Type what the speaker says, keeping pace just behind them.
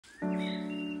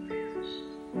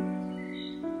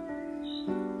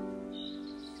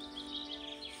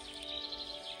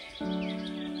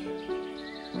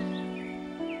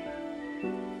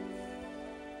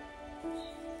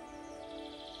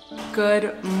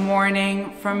Good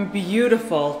morning from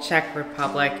beautiful Czech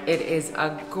Republic. It is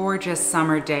a gorgeous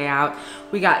summer day out.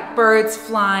 We got birds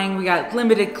flying, we got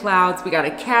limited clouds, we got a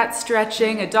cat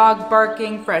stretching, a dog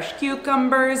barking, fresh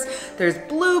cucumbers, there's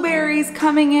blueberries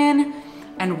coming in,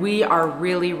 and we are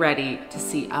really ready to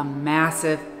see a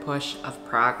massive push of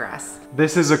progress.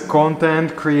 This is a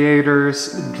content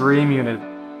creator's dream unit.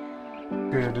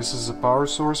 Okay, this is the power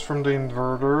source from the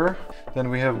inverter. Then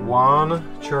we have one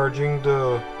charging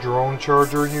the drone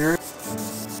charger here.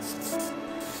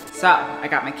 So, I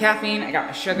got my caffeine, I got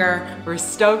my sugar, we're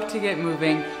stoked to get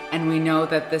moving, and we know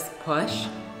that this push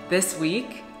this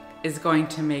week is going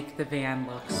to make the van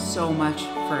look so much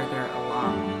further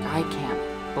along. I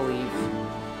can't believe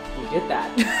we did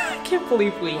that. I can't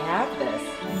believe we have this.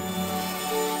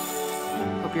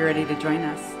 Hope you're ready to join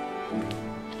us.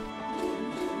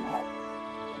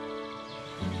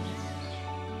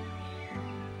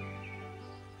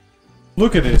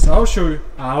 Look at this, I'll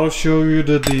show you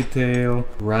the detail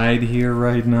right here,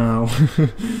 right now.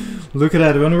 Look at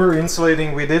that, when we were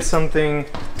insulating, we did something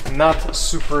not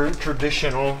super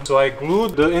traditional. So I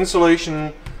glued the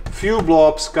insulation, few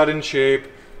blobs cut in shape,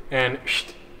 and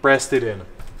pressed it in.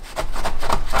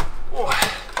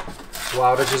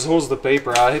 Wow, that just holds the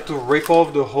paper. I had to rip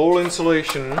off the whole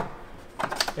insulation.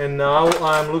 And now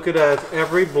I'm looking at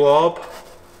every blob.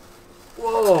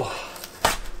 Whoa!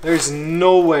 There's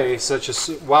no way such a...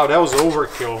 Wow, that was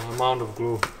overkill amount of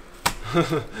glue.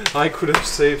 I could have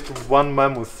saved one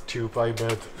mammoth tube, I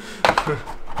bet.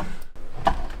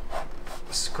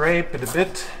 Scrape it a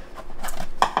bit.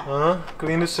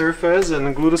 Clean the surface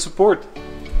and glue the support.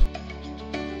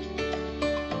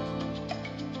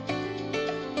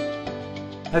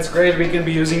 That's great, we can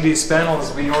be using these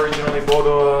panels we originally bought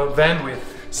a van with.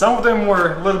 Some of them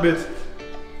were a little bit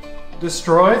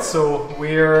destroyed, so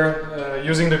we're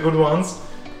using the good ones.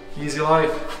 Easy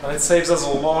life, and it saves us a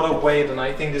lot of weight, and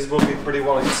I think this will be pretty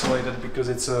well insulated because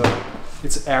it's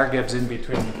air gaps in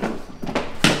between.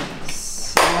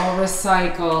 So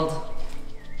recycled.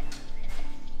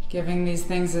 Giving these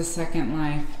things a second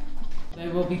life. They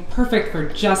will be perfect for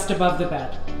just above the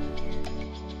bed.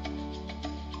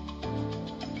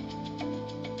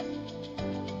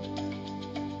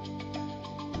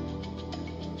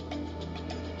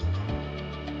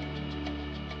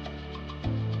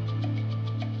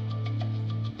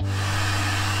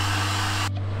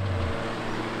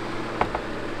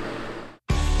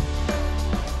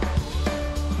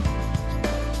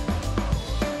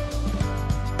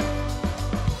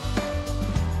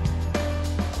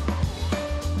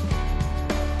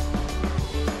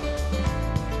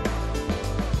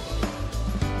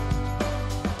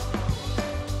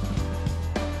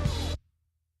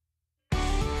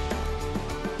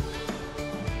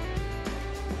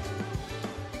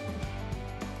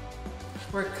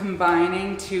 We're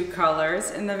combining two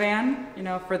colors in the van, you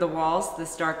know, for the walls,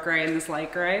 this dark gray and this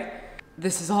light gray.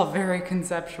 This is all very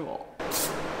conceptual.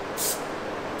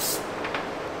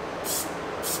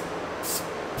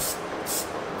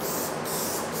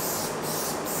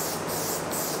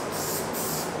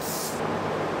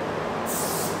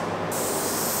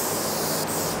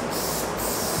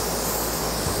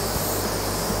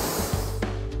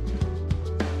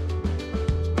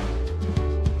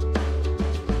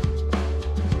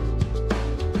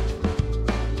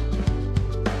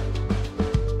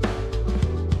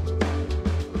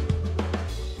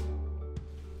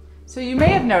 So you may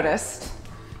have noticed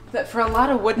that for a lot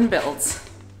of wooden builds,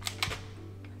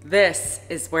 this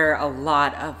is where a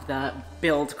lot of the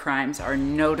build crimes are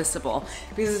noticeable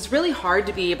because it's really hard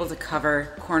to be able to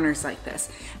cover corners like this.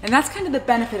 And that's kind of the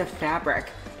benefit of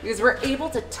fabric because we're able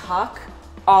to tuck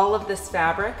all of this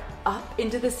fabric up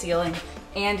into the ceiling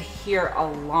and here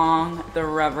along the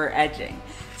rubber edging.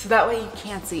 So that way you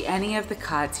can't see any of the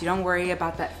cuts, you don't worry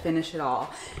about that finish at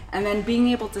all. And then being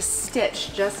able to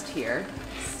stitch just here,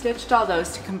 stitched all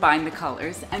those to combine the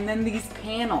colors, and then these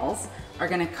panels are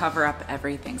gonna cover up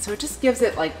everything. So it just gives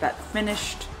it like that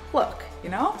finished look, you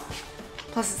know?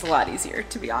 Plus it's a lot easier,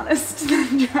 to be honest,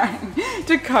 than trying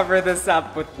to cover this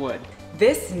up with wood.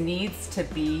 This needs to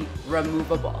be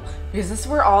removable because this is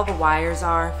where all the wires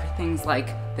are for things like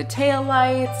the tail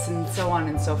lights and so on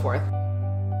and so forth.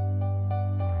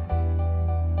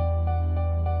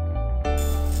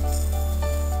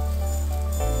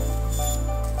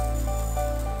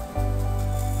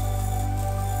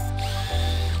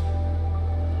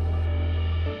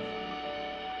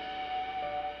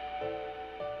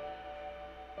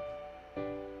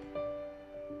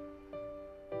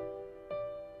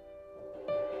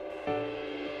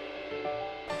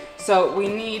 So we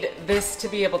need this to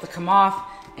be able to come off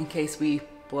in case we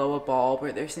blow a bulb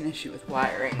or there's an issue with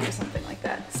wiring or something like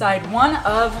that. Side 1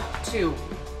 of 2.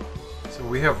 So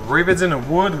we have rivets in the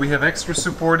wood, we have extra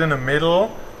support in the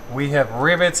middle, we have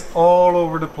rivets all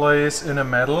over the place in the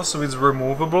metal, so it's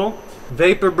removable.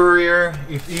 Vapor barrier,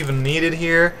 if even needed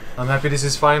here. I'm happy this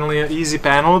is finally an easy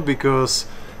panel because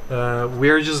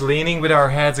we're just leaning with our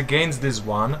heads against this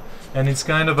one, and it's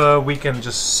kind of a, we can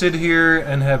just sit here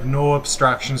and have no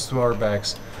obstructions to our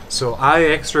backs. So I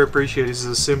extra appreciate this is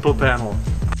a simple panel.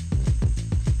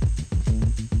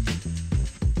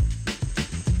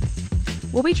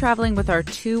 We'll be traveling with our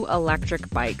 2 electric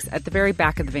bikes at the very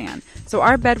back of the van, so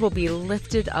our bed will be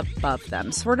lifted above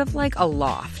them, sort of like a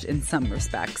loft in some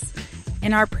respects.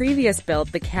 In our previous build,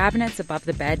 the cabinets above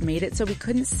the bed made it so we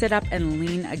couldn't sit up and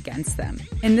lean against them.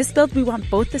 In this build, we want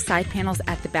both the side panels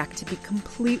at the back to be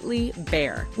completely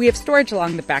bare. We have storage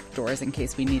along the back doors in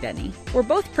case we need any. We're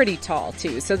both pretty tall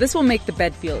too, so this will make the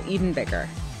bed feel even bigger.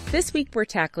 This week, we're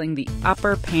tackling the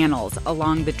upper panels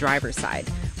along the driver's side.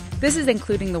 This is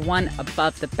including the one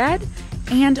above the bed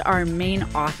and our main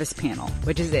office panel,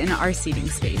 which is in our seating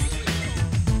space.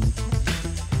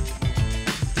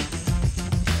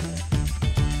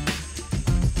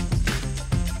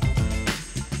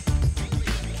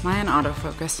 Am I in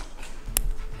autofocus?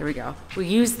 Here we go. We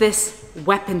use this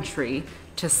weaponry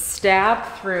to stab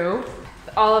through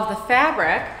all of the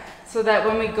fabric so that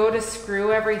when we go to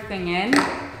screw everything in,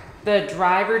 the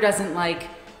driver doesn't like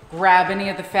grab any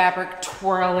of the fabric,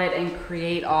 twirl it, and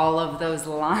create all of those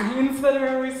lines that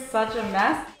are always such a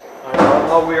mess. I love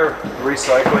how we are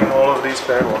recycling all of these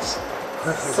panels.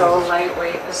 So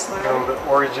lightweight this way. You know,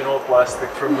 the original plastic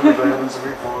from the vans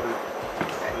we bought it.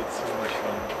 It's so much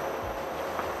fun.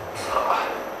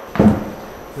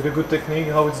 With a good technique,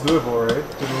 how it's doable, right?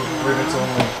 To do rivets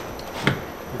only.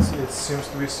 It seems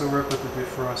to be so repetitive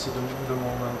for us at the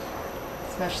moment.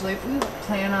 Especially if we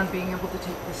plan on being able to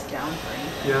take this down for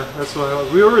anything. Yeah, that's why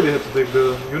we already had to take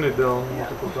the unit down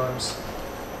multiple times.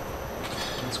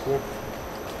 That's cool.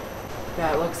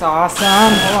 That looks awesome.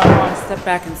 Hold on, I want to step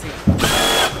back and see.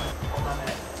 Hold on a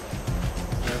minute.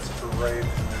 That's great.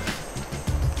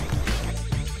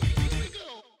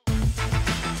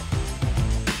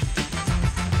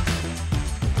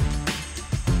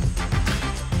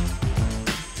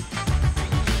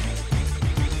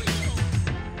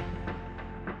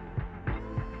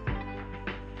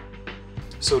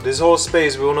 So this whole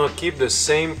space we want to keep the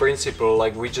same principle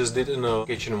like we just did in the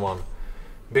kitchen one.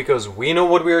 Because we know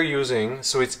what we are using,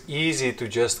 so it's easy to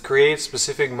just create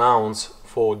specific mounts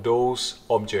for those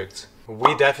objects.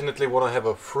 We definitely want to have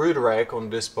a fruit rack on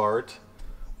this part.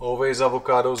 Always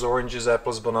avocados, oranges,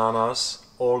 apples, bananas,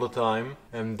 all the time.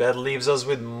 And that leaves us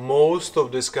with most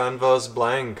of this canvas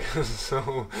blank.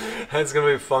 So it's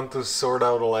gonna be fun to sort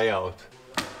out a layout.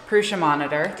 Prusa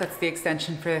monitor, that's the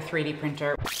extension for the 3D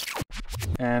printer.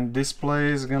 And display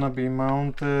is gonna be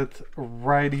mounted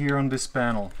right here on this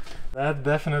panel. That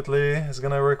definitely is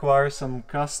gonna require some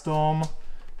custom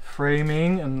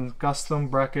framing and custom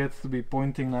brackets to be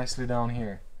pointing nicely down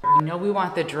here. You know we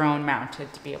want the drone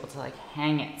mounted to be able to like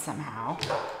hang it somehow.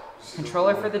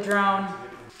 Controller for the drone.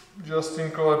 Just in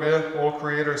collab, yeah, all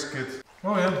creators kit.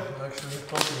 Oh yeah, actually,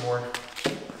 plenty more.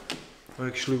 I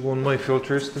actually want my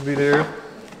filters to be there.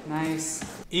 Nice.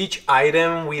 Each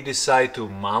item we decide to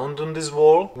mount on this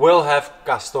wall will have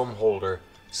custom holder.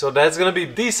 So that's gonna be a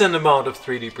decent amount of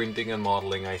 3D printing and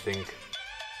modeling, I think.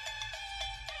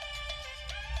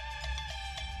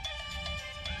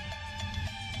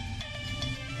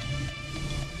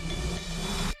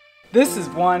 This is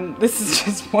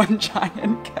just one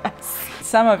giant guess.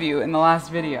 Some of you in the last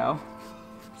video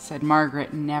said,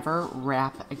 Margaret, never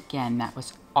rap again. That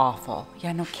was awful.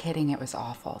 Yeah, no kidding, it was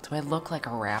awful. Do I look like a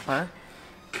rapper?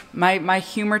 My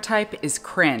humor type is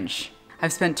cringe.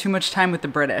 I've spent too much time with the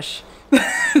British.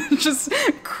 Just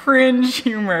cringe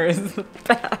humor is the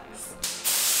best.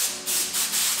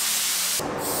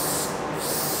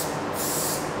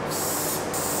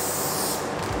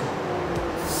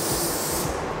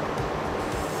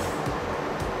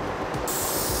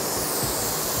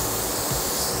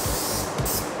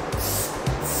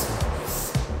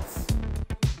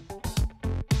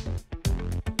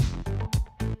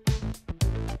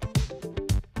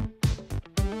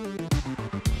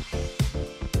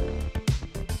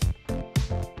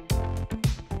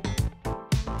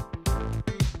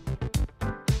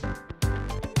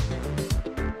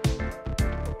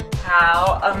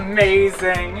 How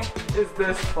amazing is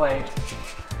this plate?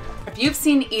 If you've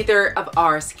seen either of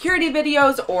our security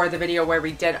videos or the video where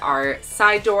we did our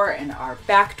side door and our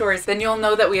back doors, then you'll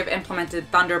know that we have implemented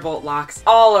Thunderbolt locks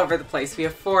all over the place. We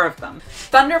have 4 of them.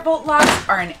 Thunderbolt locks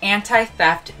are an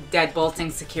anti-theft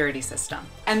deadbolting security system.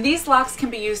 And these locks can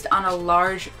be used on a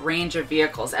large range of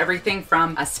vehicles, everything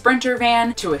from a Sprinter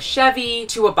van to a Chevy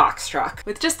to a box truck.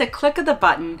 With just a click of the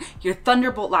button, your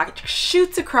Thunderbolt lock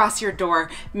shoots across your door,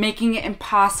 making it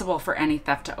impossible for any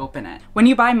theft to open it. When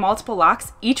you buy multiple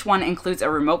locks, each one includes a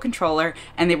remote controller,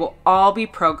 and they will all be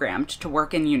programmed to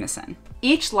work in unison.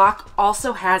 Each lock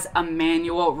also has a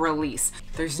manual release.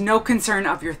 There's no concern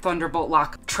of your Thunderbolt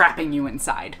lock trapping you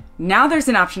inside. Now there's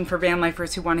an option for van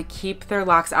lifers who want to keep their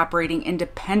locks operating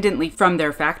independently from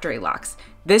their factory locks.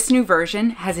 This new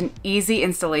version has an easy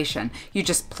installation. You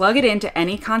just plug it into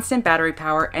any constant battery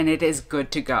power and it is good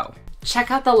to go.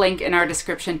 Check out the link in our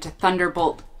description to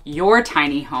Thunderbolt your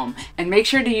tiny home and make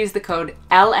sure to use the code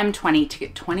LM20 to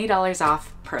get $20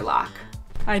 off per lock.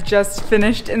 I just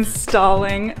finished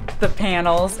installing the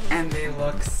panels and they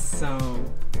look so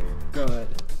good.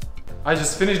 I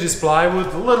just finished this plywood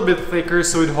a little bit thicker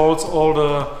so it holds all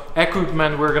the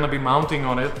equipment we're gonna be mounting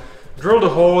on it. Drilled the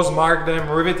holes, marked them,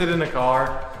 riveted in the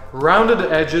car, rounded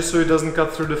the edges so it doesn't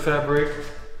cut through the fabric.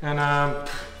 And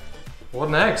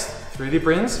what next? 3D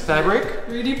prints, fabric?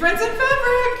 3D prints and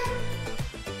fabric!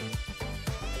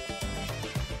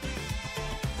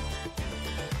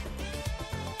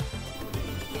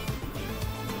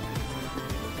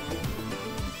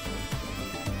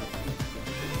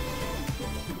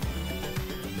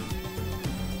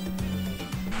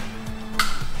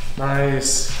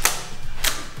 Nice.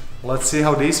 Let's see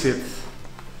how these fit.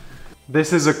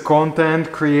 This is a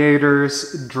content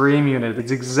creator's dream unit.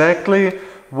 It's exactly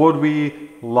what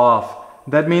we love.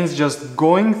 That means just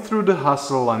going through the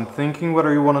hustle and thinking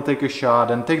whether you want to take a shot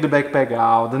and take the backpack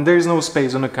out and there's no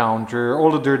space on the counter,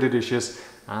 all the dirty dishes,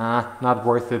 not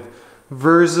worth it.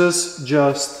 Versus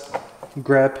just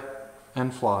grab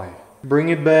and fly. Bring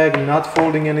it back, not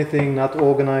folding anything, not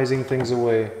organizing things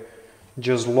away.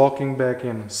 Just locking back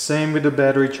in. Same with the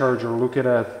battery charger, look at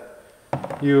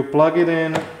that. You plug it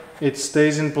in, it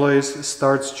stays in place,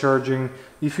 starts charging.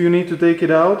 If you need to take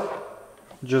it out,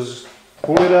 just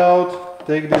pull it out,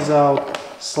 take this out,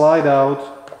 slide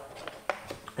out,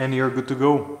 and you're good to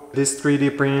go. This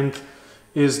 3D print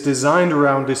is designed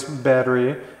around this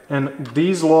battery, and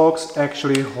these locks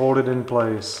actually hold it in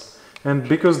place. And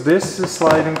because this is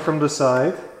sliding from the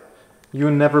side,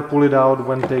 you never pull it out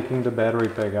when taking the battery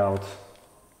pack out.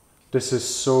 This is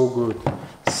so good.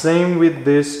 Same with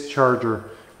this charger.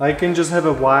 I can just have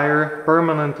a wire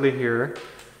permanently here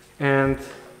and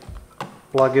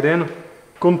plug it in.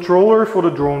 Controller for the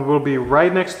drone will be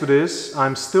right next to this.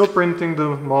 I'm still printing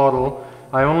the model.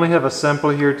 I only have a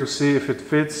sample here to see if it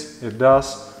fits. It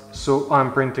does. So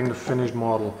I'm printing the finished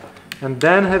model. And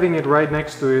then having it right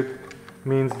next to it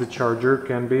means the charger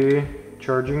can be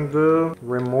charging the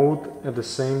remote at the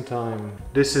same time.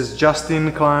 This is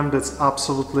Just-In Clamp, that's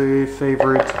absolutely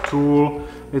favorite tool.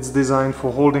 It's designed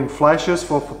for holding flashes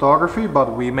for photography,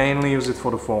 but we mainly use it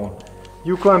for the phone.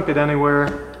 You clamp it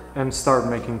anywhere and start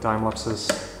making time lapses.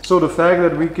 So the fact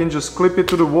that we can just clip it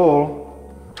to the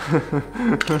wall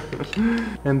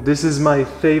and this is my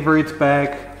favorite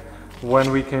pack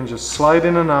when we can just slide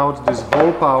in and out this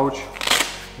whole pouch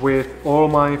with all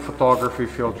my photography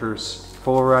filters.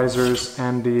 Polarizers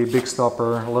and the big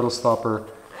stopper, little stopper.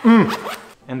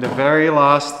 And the very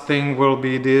last thing will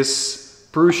be this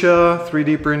Prusa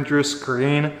 3D printer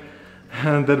screen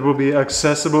that will be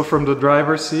accessible from the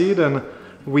driver's seat and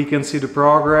we can see the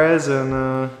progress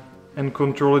and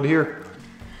control it here.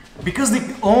 Because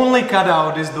the only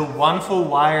cutout is the 1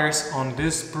 wires on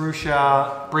this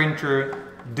Prusa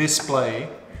printer display,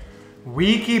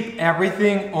 we keep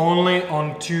everything only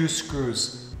on 2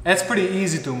 screws. It's pretty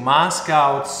easy to mask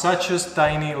out such as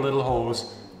tiny little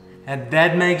holes, and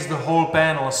that makes the whole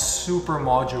panel super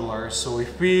modular. So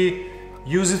if we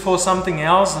use it for something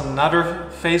else,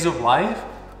 another phase of life,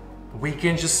 we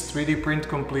can just 3D print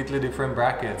completely different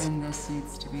brackets. And this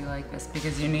needs to be like this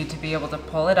because you need to be able to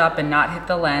pull it up and not hit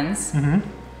the lens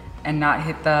and not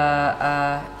hit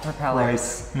the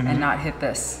propellers and not hit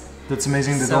this. That's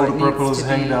amazing that all the purples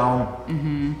hang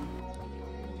down.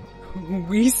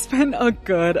 We spent a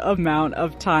good amount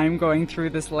of time going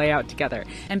through this layout together.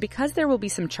 And because there will be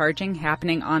some charging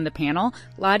happening on the panel,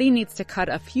 Lottie needs to cut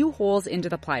a few holes into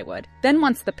the plywood. Then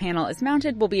once the panel is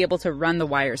mounted, we'll be able to run the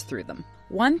wires through them.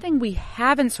 One thing we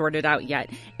haven't sorted out yet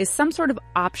is some sort of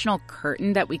optional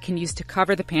curtain that we can use to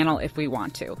cover the panel if we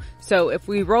want to. So if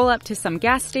we roll up to some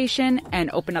gas station and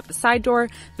open up the side door,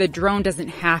 the drone doesn't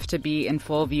have to be in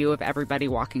full view of everybody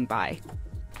walking by.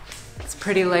 It's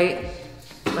pretty late.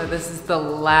 So this is the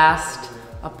last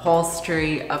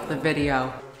upholstery of the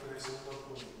video.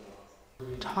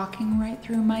 Talking right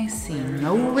through my scene.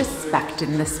 No respect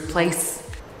in this place.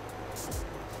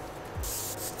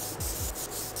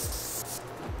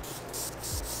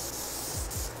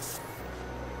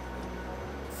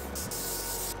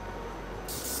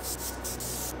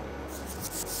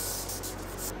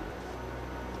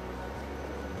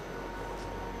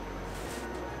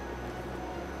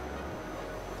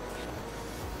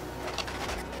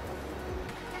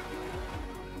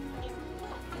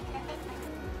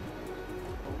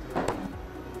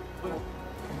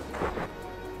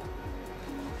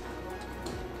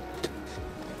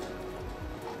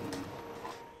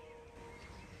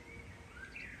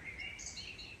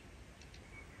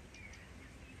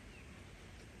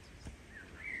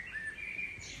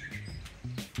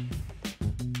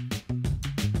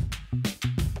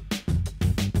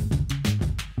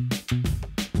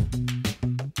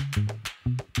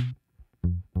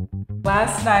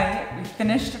 Last night, we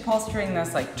finished upholstering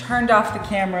this, like turned off the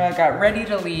camera, got ready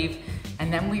to leave,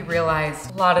 and then we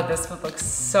realized a lot of this would look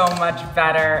so much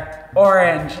better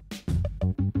orange.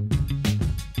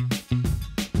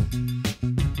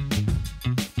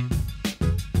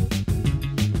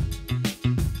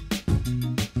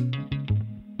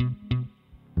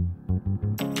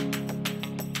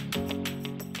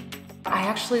 I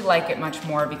actually like it much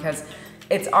more because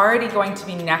it's already going to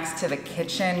be next to the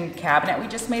kitchen cabinet we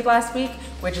just made last week,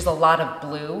 which is a lot of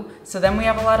blue. So then we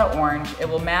have a lot of orange. It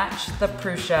will match the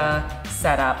Prusa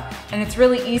setup. And it's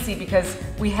really easy because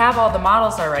we have all the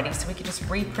models already, so we could just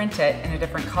reprint it in a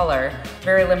different color,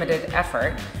 very limited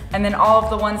effort. And then all of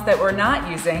the ones that we're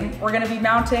not using, we're gonna be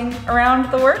mounting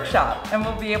around the workshop. And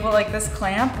we'll be able, like this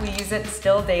clamp, we use it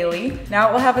still daily. Now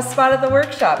it will have a spot at the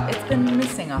workshop. It's been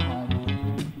missing a home.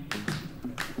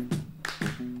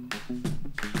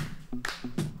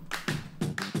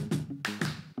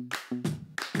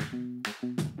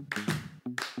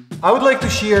 I would like to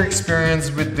share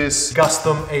experience with this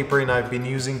custom apron I've been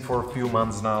using for a few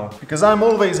months now. Because I'm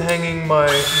always hanging my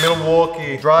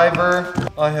Milwaukee driver,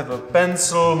 I have a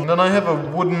pencil, and then I have a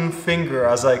wooden finger,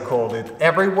 as I call it.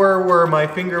 Everywhere where my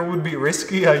finger would be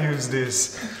risky, I use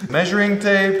this. Measuring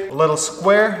tape, a little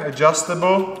square,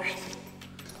 adjustable.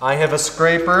 I have a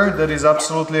scraper that is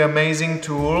absolutely amazing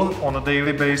tool on a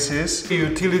daily basis. A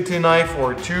utility knife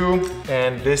or two,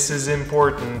 and this is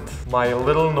important, my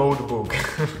little notebook.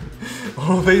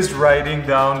 Always writing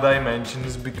down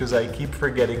dimensions because I keep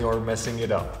forgetting or messing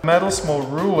it up. Metal small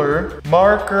ruler,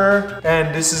 marker,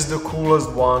 and this is the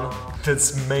coolest one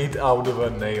that's made out of a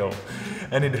nail.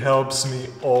 And it helps me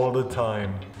all the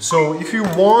time. So if you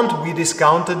want, we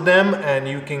discounted them and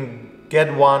you can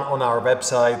get one on our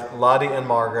website,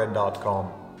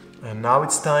 laddieandmargaret.com. And now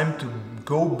it's time to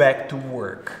go back to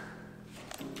work.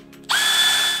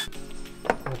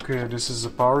 Okay, this is a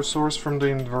power source from the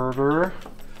inverter.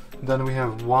 Then we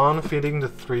have one feeding the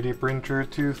 3D printer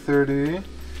 230.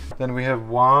 Then we have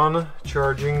one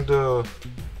charging the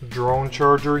drone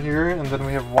charger here. And then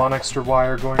we have one extra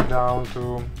wire going down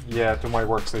to, to my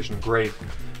workstation. Great.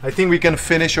 I think we can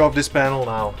finish off this panel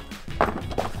now.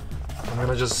 I'm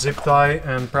gonna just zip tie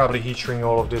and probably heat shrink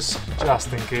all of this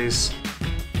just in case.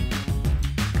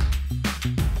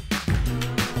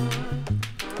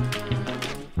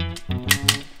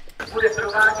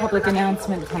 Public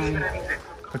announcement time.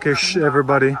 Okay,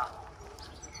 everybody.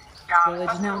 Village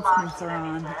announcements are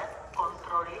on.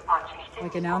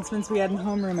 Like announcements we had in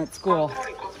homeroom at school.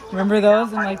 Remember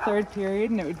those in like third period,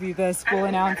 and it would be the school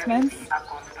announcements?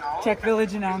 Check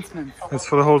village announcements. It's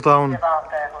for the whole town.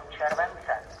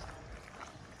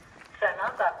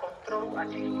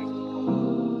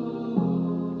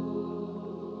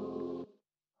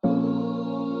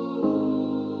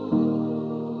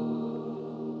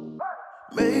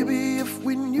 Maybe if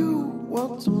we knew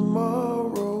what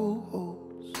tomorrow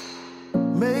holds,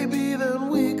 maybe then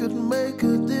we could make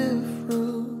a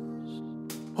difference.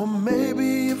 Or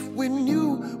maybe if we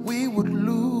knew we would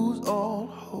lose all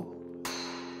hope,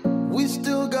 we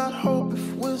still got hope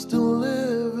if we're still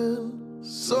living.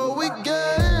 So we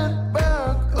get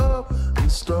back up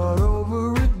and start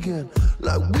over again,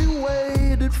 like we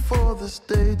waited for this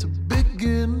day to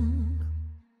begin.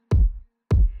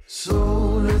 So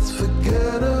let's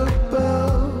forget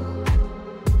about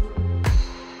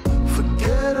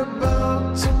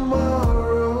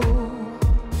tomorrow.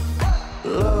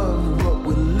 Love what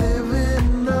we're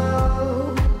living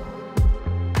now.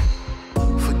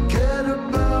 Forget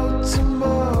about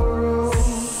tomorrow.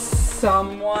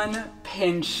 Someone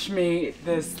pinch me.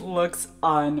 This looks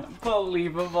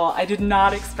unbelievable. I did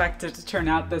not expect it to turn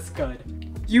out this good.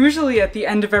 Usually at the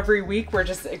end of every week, we're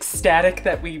just ecstatic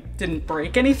that we didn't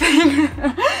break anything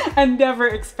and never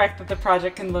expect that the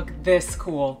project can look this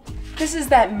cool. This is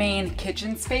that main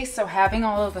kitchen space, so having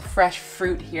all of the fresh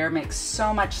fruit here makes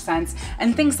so much sense.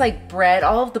 And things like bread,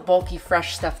 all of the bulky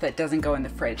fresh stuff that doesn't go in the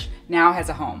fridge, now has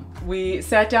a home. We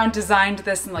sat down, designed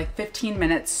this in like 15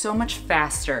 minutes, so much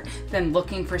faster than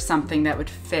looking for something that would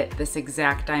fit this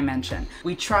exact dimension.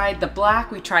 We tried the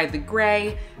black, we tried the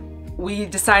gray. We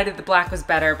decided the black was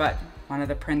better, but one of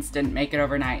the prints didn't make it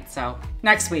overnight, so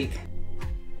next week.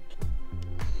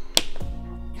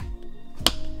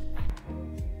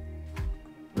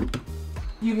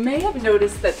 You may have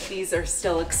noticed that these are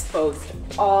still exposed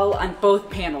all on both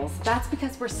panels. That's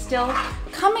because we're still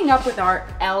coming up with our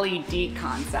LED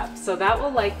concept. So that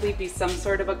will likely be some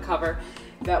sort of a cover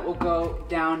that will go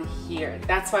down here.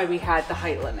 That's why we had the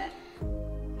height limit.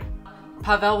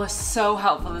 Pavel was so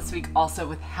helpful this week also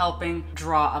with helping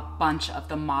draw a bunch of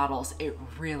the models. It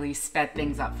really sped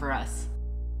things up for us.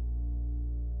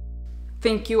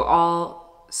 Thank you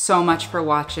all so much for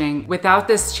watching. Without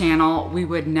this channel, we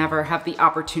would never have the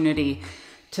opportunity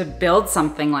to build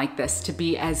something like this, to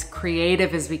be as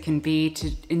creative as we can be, to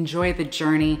enjoy the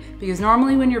journey. Because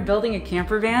normally when you're building a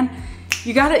camper van,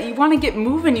 you wanna get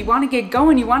moving, you wanna get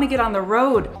going, you wanna get on the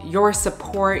road. Your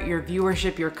support, your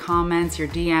viewership, your comments, your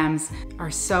DMs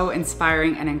are so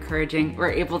inspiring and encouraging.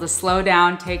 We're able to slow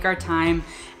down, take our time,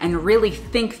 and really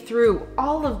think through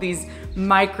all of these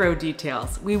micro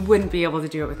details. We wouldn't be able to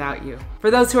do it without you.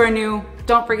 For those who are new,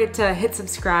 don't forget to hit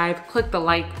subscribe, click the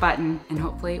like button, and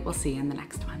hopefully we'll see you in the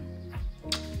next one.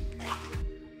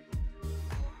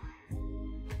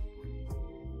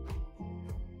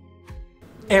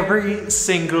 Every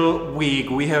single week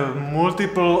we have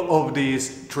multiple of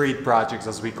these treat projects,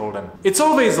 as we call them. It's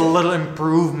always a little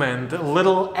improvement, a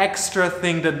little extra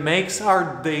thing that makes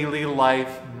our daily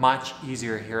life much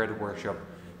easier here at the workshop.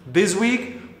 This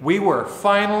week we were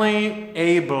finally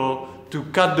able to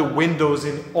cut the windows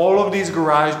in all of these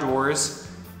garage doors,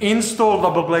 install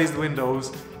double glazed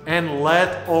windows, and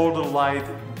let all the light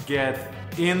get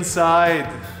inside.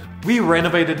 We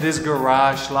renovated this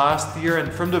garage last year,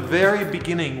 and from the very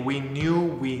beginning we knew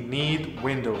we need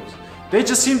windows. They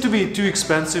just seemed to be too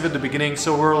expensive at the beginning,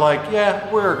 so we're like, yeah,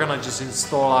 we're gonna just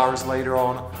install ours later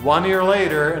on. 1 year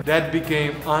later, that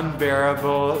became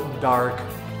unbearable dark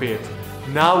pit.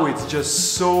 Now it's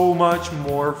just so much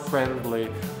more friendly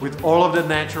with all of the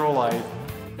natural light,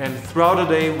 and throughout the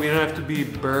day we don't have to be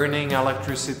burning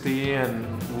electricity and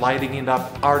lighting it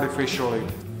up artificially.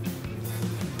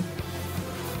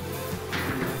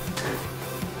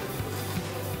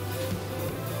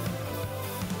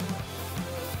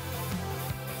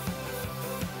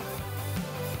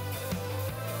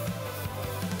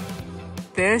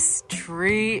 This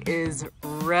tree is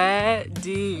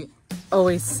ready.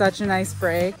 Always such a nice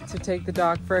break to take the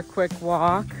dog for a quick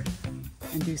walk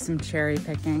and do some cherry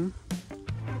picking.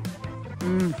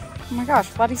 Oh my gosh,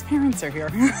 Buddy's parents are here.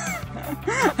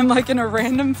 I'm like in a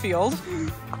random field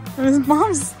and his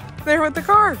mom's there with the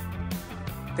car.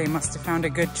 They must have found a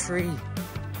good tree.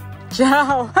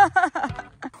 Ciao.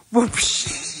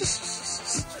 Whoops.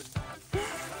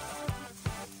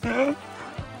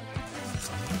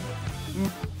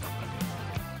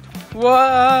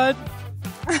 What?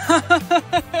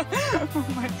 Oh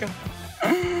my God.